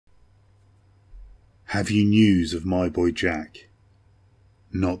Have you news of my boy Jack?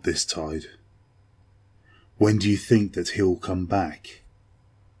 Not this tide. When do you think that he'll come back?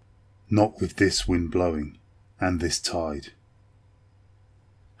 Not with this wind blowing and this tide.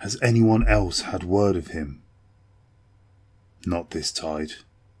 Has anyone else had word of him? Not this tide.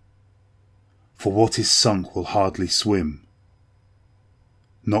 For what is sunk will hardly swim.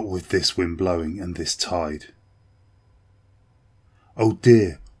 Not with this wind blowing and this tide. Oh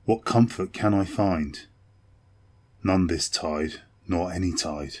dear, what comfort can I find? None this tide, nor any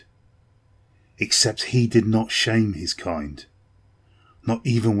tide. Except he did not shame his kind, not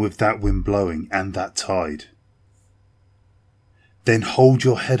even with that wind blowing and that tide. Then hold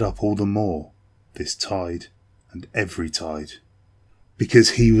your head up all the more, this tide and every tide,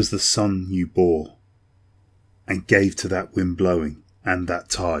 because he was the son you bore, and gave to that wind blowing and that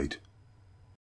tide